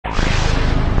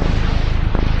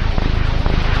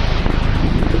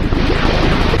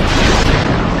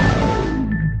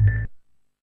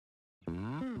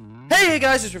Hey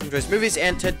guys, it's Rick from Joyce Movies,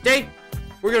 and today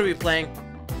we're going to be playing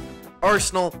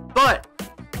Arsenal, but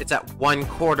it's at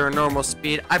 1/4 normal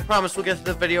speed. I promise we'll get to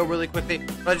the video really quickly,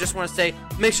 but I just want to say,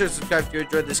 make sure to subscribe if you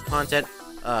enjoyed this content.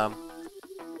 And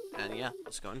yeah,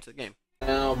 let's go into the game.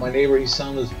 Now, my neighbor, he's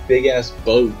selling this big-ass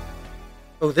boat.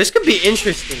 Oh, this could be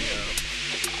interesting,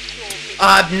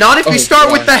 though. Not if we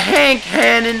start with the hand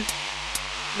cannon.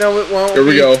 No, it won't. Here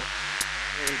we go.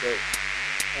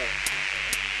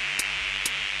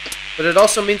 But it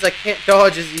also means I can't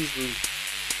dodge as easily.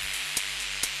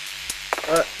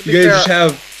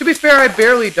 To be fair, I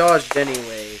barely dodged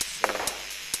anyway, so.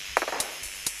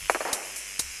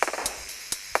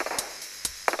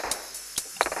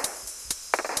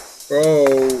 Bro.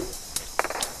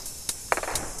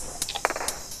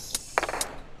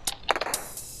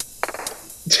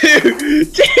 Dude,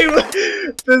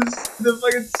 the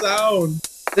fucking sound.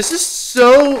 This is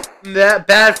so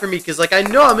bad for me, because, like, I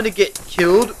know I'm gonna get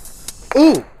killed.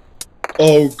 Ooh.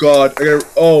 Oh god, I gotta.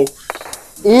 Oh.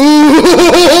 Ooh.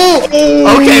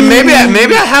 Okay, maybe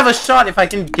I have a shot if I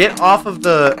can get off of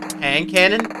the hand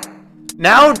cannon.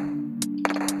 Now.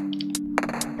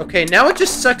 Okay, now it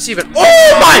just sucks even.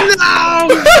 Oh my! No!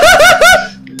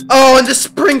 Oh, and the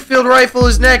Springfield rifle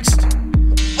is next.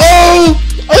 Oh!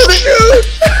 Oh shoot!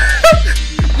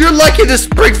 You're lucky the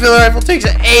Springfield rifle takes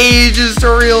ages to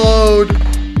reload.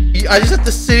 I just have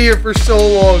to sit here for so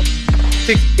long.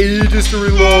 It takes ages to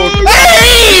reload.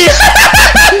 Hey!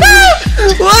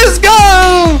 Let's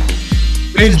go!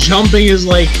 And jumping is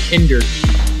like hindered.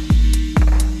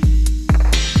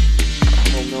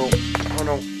 Oh no. Oh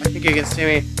no. I think you can see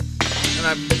me. And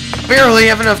I barely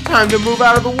have enough time to move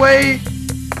out of the way.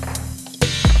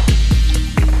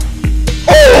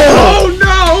 Oh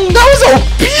no! That was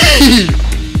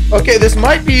OP! Okay, this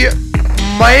might be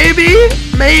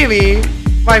maybe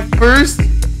my first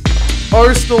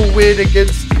Arsenal win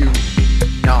against you.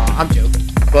 Nah, I'm joking.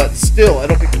 But still, I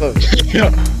don't think close.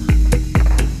 Yeah.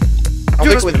 I'll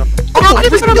take with them. Oh no! I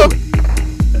just want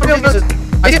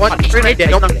I just want straight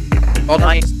dead. All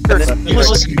nice. Great.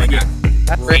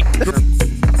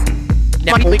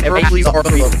 Now, please are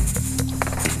below.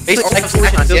 Basic type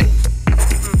solution until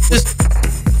just.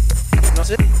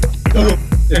 That's it.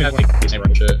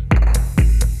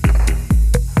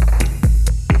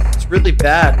 It's really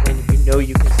bad when you know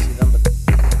you can see them, but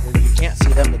you can't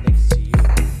see them, but they can see you.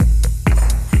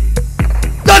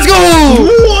 Let's go!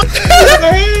 What?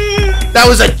 That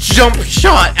was a jump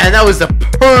shot, and that was the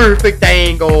perfect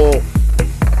angle.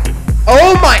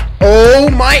 Oh my! Oh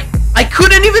my! I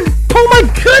couldn't even pull my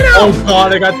gun out. Oh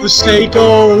god, I got the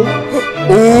Seiko.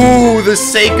 Ooh, the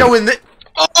Seiko in the.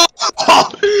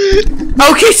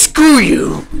 Okay, screw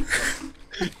you,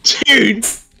 dude.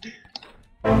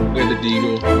 We're the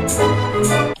Deagle.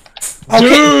 Okay,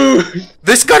 dude.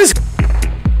 This gun is.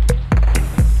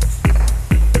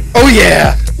 Oh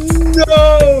yeah.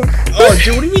 No. Oh,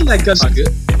 dude, what do you mean that gun's not good?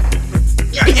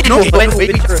 No,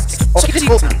 wait. Also, because he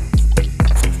holds now.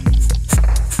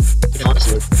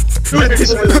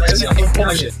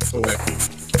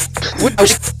 What? Oh, the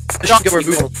shot get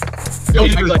removed.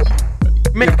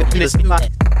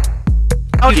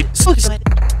 Oh, you so excited.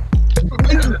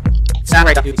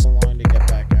 Right, dude, so long to get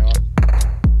back out.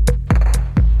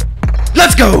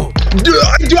 Let's go! Dude,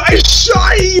 I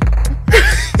shot you!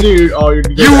 Dude, oh,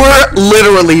 you were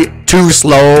literally too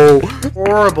slow.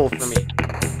 Horrible for me.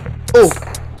 Oh!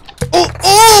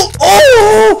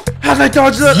 How did I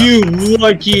dodge that? You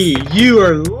lucky! You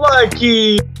are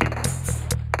lucky!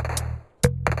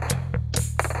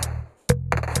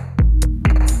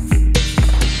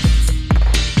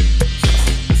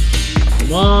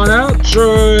 Come on out,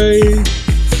 Troy!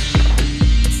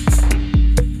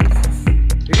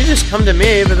 You can just come to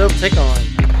me, but it'll take a line.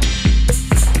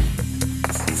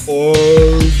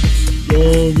 Oh,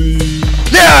 Tommy.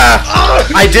 Yeah!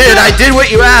 I did what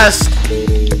you asked!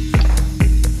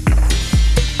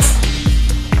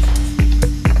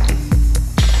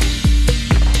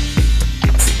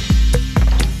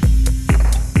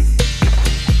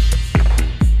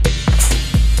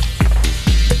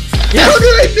 Yeah. How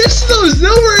did I miss those?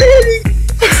 No, we're hitting!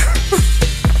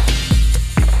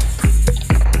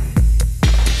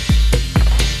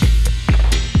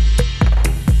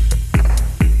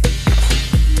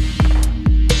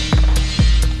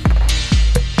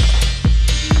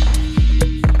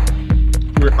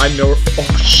 I know.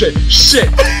 Oh shit! Shit!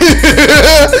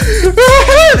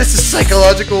 This is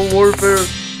psychological warfare.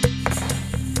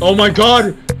 Oh my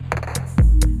god!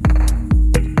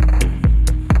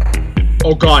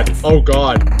 Oh god! Oh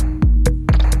god!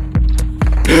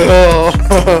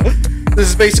 This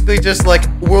is basically just like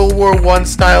World War I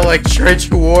style, like trench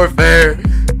warfare.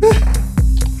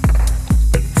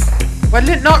 Why did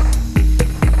it not?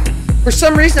 For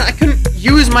some reason, I couldn't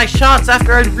use my shots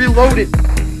after I'd reloaded.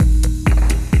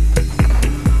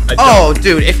 Oh,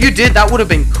 dude, if you did, that would have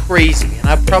been crazy, and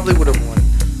I probably would have won.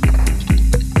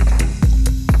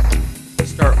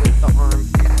 Start with the arm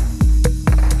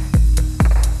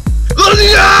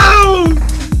here. No!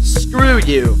 Screw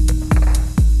you.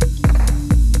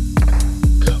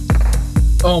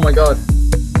 Oh my god.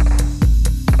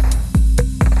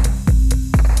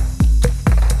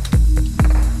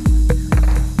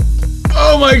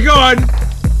 Oh my god!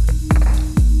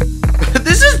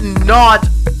 This is not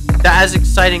as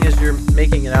exciting as you're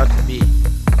making it out to be.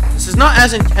 This is not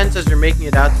as intense as you're making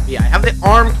it out to be. I have the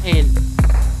arm cane.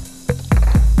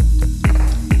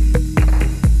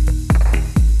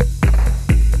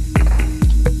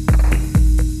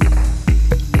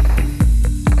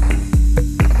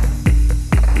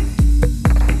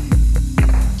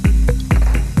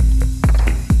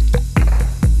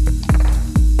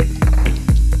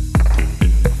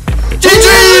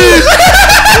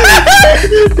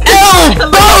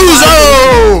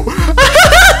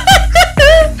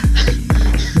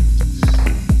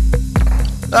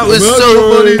 That was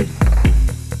so funny.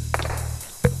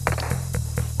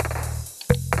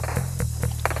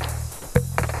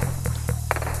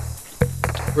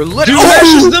 We're Dude,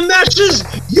 meshes, the meshes!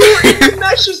 You were in the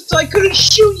meshes, so I couldn't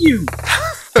shoot you!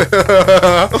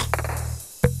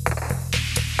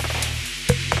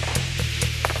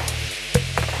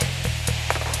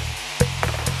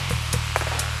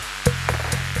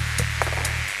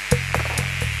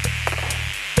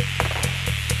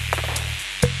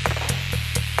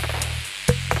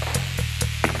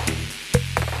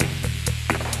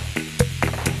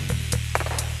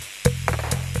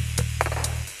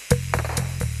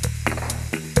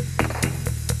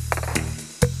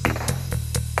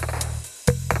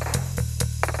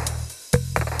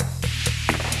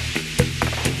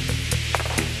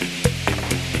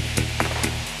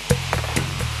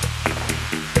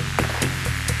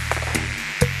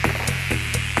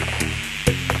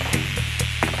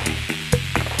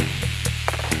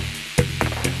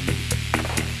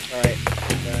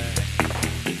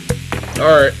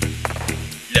 Alright.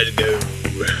 Let's go.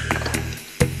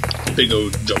 Big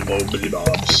old jumbo billy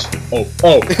bobs. Oh,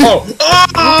 oh, oh,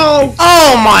 oh!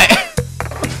 Oh my!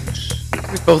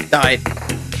 We both died.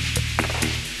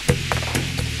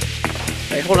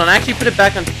 Wait, hold on. I actually put it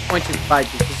back on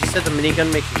 0.25 because you said the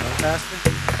minigun makes you run faster.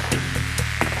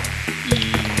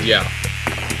 Yeah.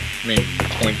 I mean,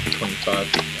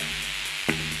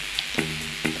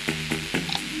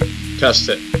 0.25. Test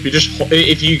it.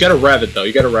 If you gotta rev it though,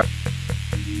 you gotta rev.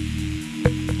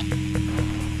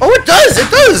 Oh, it does! It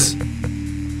does!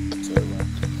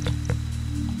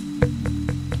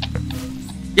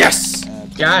 Yes!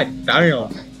 God damn.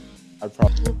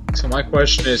 So my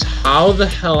question is, how the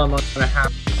hell am I gonna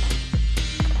have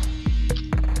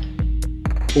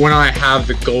when I have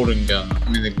the golden gun? I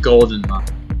mean the golden gun.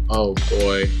 Oh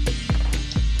boy.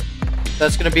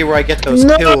 That's gonna be where I get those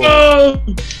kills. Okay,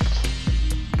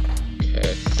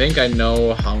 I think I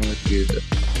know how I'm gonna do this.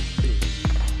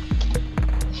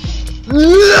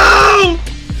 No!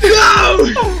 No!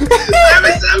 I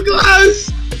was so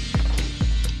close!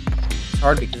 It's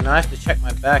hard because now I have to check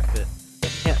my back, but I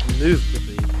can't move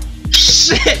quickly.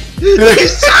 Shit!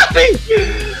 There's something!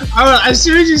 As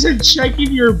soon as you said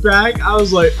checking your back, I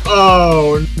was like,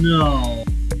 oh no.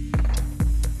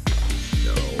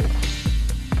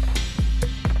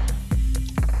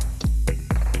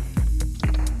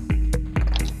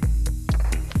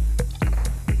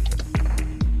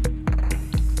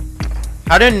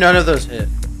 How did none of those hit?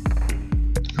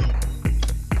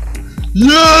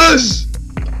 Yes!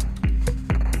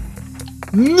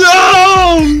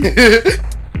 No!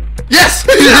 Yes!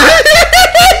 No!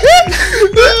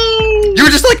 You were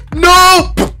just like,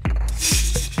 no!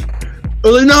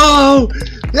 Oh, no!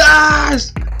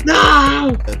 Yes!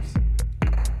 No!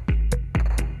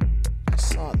 I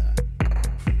saw that.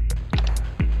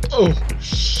 Oh,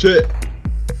 shit.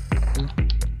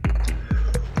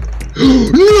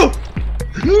 No!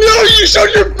 No, you showed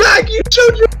your back! You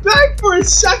showed your back for a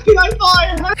second! I thought I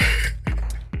had.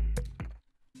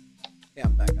 Yeah,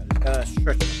 I'm back. I just gotta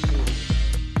stretch my fingers.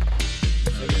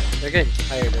 They're getting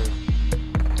tired of.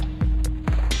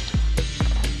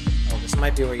 Oh, this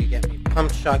might be where you get me.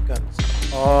 Pump shotguns.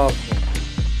 Awful.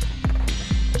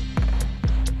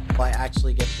 Well, I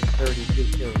actually get to 32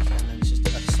 kills, and then it's just a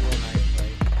slow knife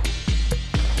fight.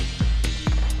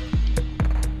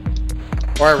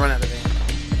 Or I run out of ammo.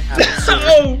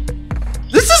 No!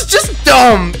 This is just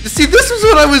dumb! See, this was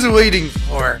what I was waiting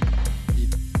for.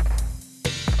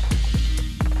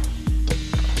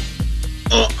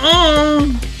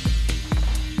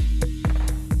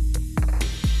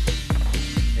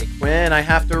 Quinn, I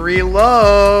have to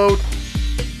reload.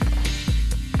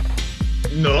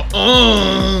 No.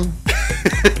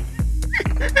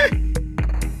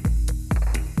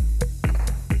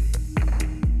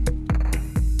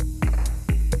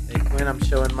 Hey Quinn, I'm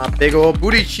showing my big old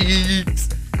booty cheeks.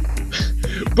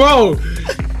 Bro.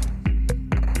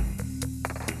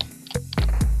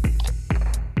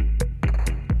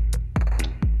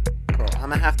 Bro, I'm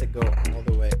gonna have to go all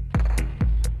the way.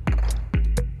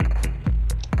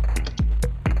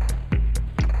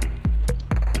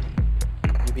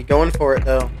 You be going for it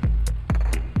though.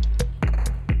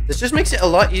 This just makes it a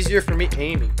lot easier for me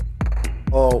aiming.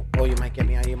 Oh, you might get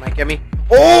me. You might get me.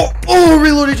 Oh,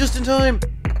 reloaded just in time.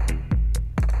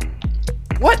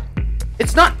 What?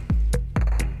 It's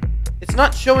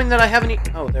not showing that I have any.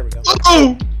 Oh, there we go.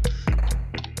 Oh.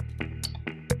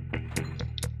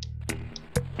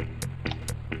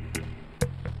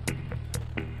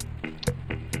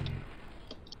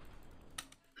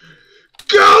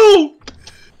 Go!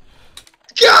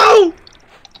 Go!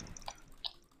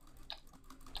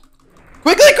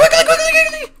 Quickly!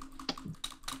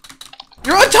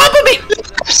 You're on top of me!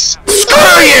 Screw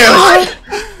you!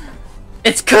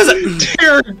 It's cause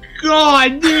Dear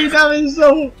God, dude, that was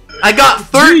so. I got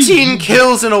 13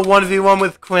 kills in a 1v1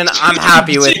 with Quinn. I'm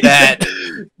happy with that.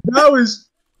 That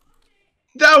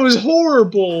was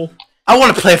horrible. I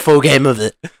want to play a full game of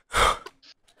it.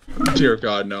 Dear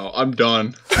God, no. I'm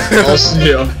done. I'll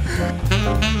see ya.